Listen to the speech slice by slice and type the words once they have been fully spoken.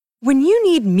When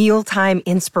you need mealtime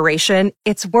inspiration,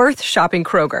 it's worth shopping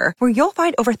Kroger, where you'll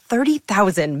find over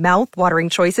 30,000 mouth-watering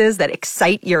choices that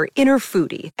excite your inner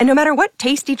foodie. And no matter what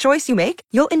tasty choice you make,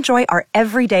 you'll enjoy our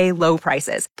everyday low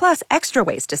prices, plus extra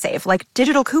ways to save, like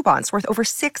digital coupons worth over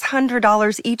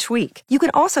 $600 each week. You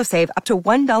can also save up to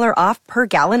 $1 off per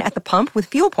gallon at the pump with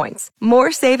fuel points.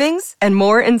 More savings and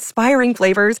more inspiring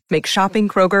flavors make shopping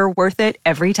Kroger worth it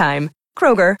every time.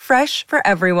 Kroger, fresh for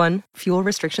everyone. Fuel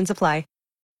restrictions apply.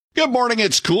 Good morning,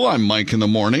 it's Cool. I'm Mike in the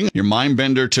morning, your mind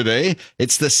bender today.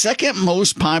 It's the second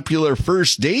most popular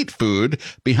first date food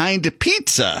behind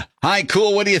pizza. Hi,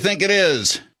 Cool, what do you think it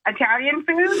is? Italian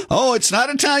food? Oh, it's not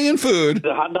Italian food.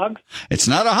 The hot dogs? It's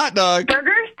not a hot dog.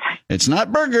 Burgers? It's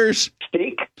not burgers.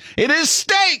 Steak? It is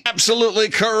steak. Absolutely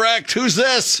correct. Who's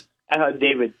this?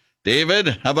 David.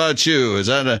 David, how about you? Has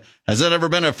that ever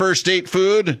been a first date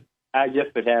food? Yes,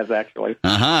 it has, actually.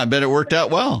 I bet it worked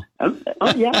out well.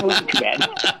 Yeah, it wasn't too bad.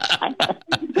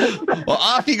 Well,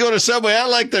 off you go to Subway. I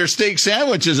like their steak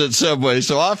sandwiches at Subway,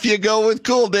 so off you go with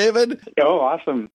Cool, David. Oh, awesome.